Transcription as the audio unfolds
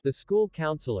The school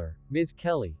counselor, Ms.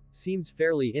 Kelly, seems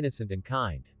fairly innocent and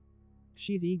kind.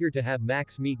 She's eager to have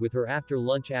Max meet with her after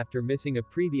lunch after missing a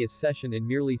previous session and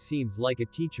merely seems like a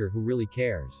teacher who really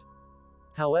cares.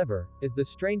 However, as the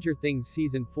Stranger Things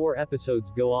season 4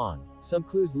 episodes go on, some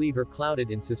clues leave her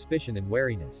clouded in suspicion and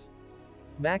wariness.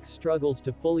 Max struggles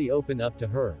to fully open up to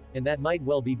her, and that might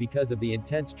well be because of the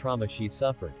intense trauma she's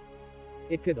suffered.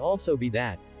 It could also be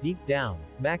that, deep down,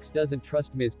 Max doesn't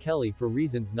trust Ms. Kelly for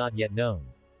reasons not yet known.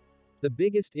 The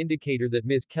biggest indicator that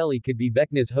Ms. Kelly could be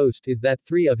Vecna's host is that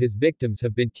 3 of his victims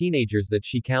have been teenagers that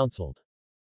she counseled.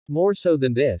 More so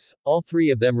than this, all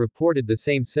 3 of them reported the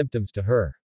same symptoms to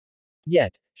her.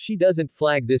 Yet, she doesn't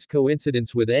flag this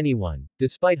coincidence with anyone,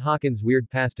 despite Hawkins' weird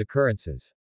past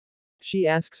occurrences. She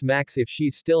asks Max if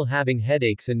she's still having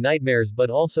headaches and nightmares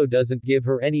but also doesn't give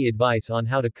her any advice on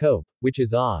how to cope, which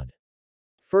is odd.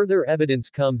 Further evidence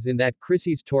comes in that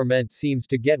Chrissy's torment seems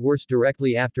to get worse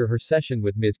directly after her session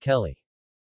with Ms. Kelly.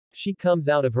 She comes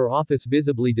out of her office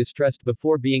visibly distressed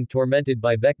before being tormented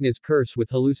by Vecna's curse with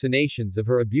hallucinations of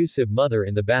her abusive mother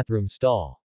in the bathroom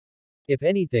stall. If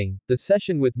anything, the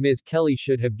session with Ms. Kelly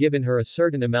should have given her a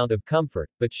certain amount of comfort,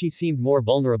 but she seemed more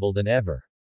vulnerable than ever.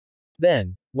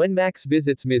 Then, when Max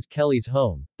visits Ms. Kelly's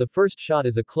home, the first shot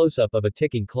is a close-up of a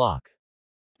ticking clock.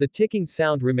 The ticking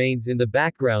sound remains in the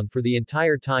background for the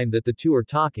entire time that the two are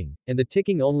talking, and the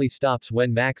ticking only stops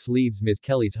when Max leaves Ms.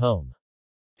 Kelly's home.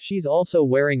 She's also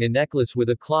wearing a necklace with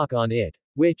a clock on it,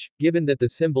 which, given that the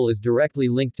symbol is directly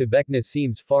linked to Vecna,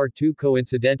 seems far too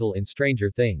coincidental in Stranger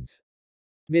Things.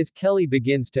 Ms. Kelly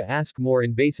begins to ask more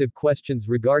invasive questions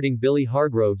regarding Billy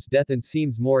Hargrove's death and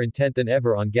seems more intent than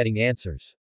ever on getting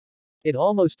answers. It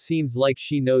almost seems like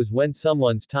she knows when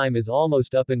someone's time is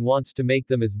almost up and wants to make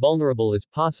them as vulnerable as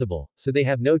possible, so they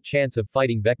have no chance of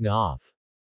fighting Vecna off.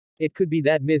 It could be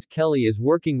that Ms. Kelly is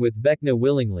working with Vecna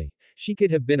willingly. She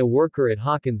could have been a worker at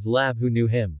Hawkins' lab who knew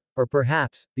him, or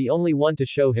perhaps, the only one to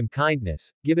show him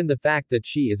kindness, given the fact that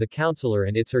she is a counselor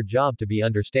and it's her job to be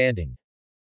understanding.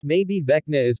 Maybe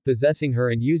Vecna is possessing her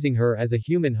and using her as a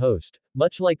human host,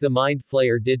 much like the Mind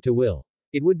Flayer did to Will.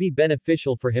 It would be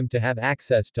beneficial for him to have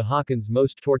access to Hawkins'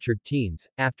 most tortured teens,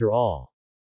 after all.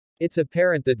 It's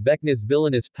apparent that Vecna's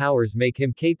villainous powers make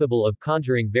him capable of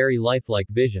conjuring very lifelike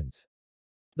visions.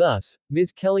 Thus,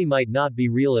 Ms. Kelly might not be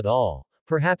real at all,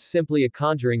 perhaps simply a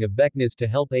conjuring of Vecna's to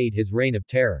help aid his reign of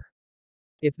terror.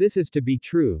 If this is to be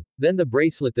true, then the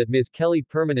bracelet that Ms. Kelly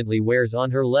permanently wears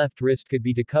on her left wrist could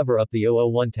be to cover up the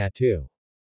 001 tattoo.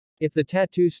 If the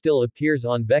tattoo still appears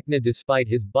on Vecna despite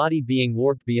his body being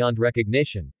warped beyond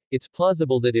recognition, it's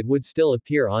plausible that it would still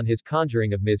appear on his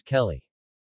conjuring of Ms. Kelly.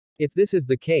 If this is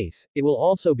the case, it will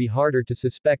also be harder to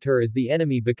suspect her as the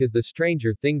enemy because the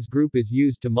Stranger Things group is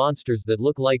used to monsters that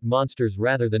look like monsters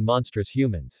rather than monstrous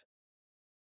humans.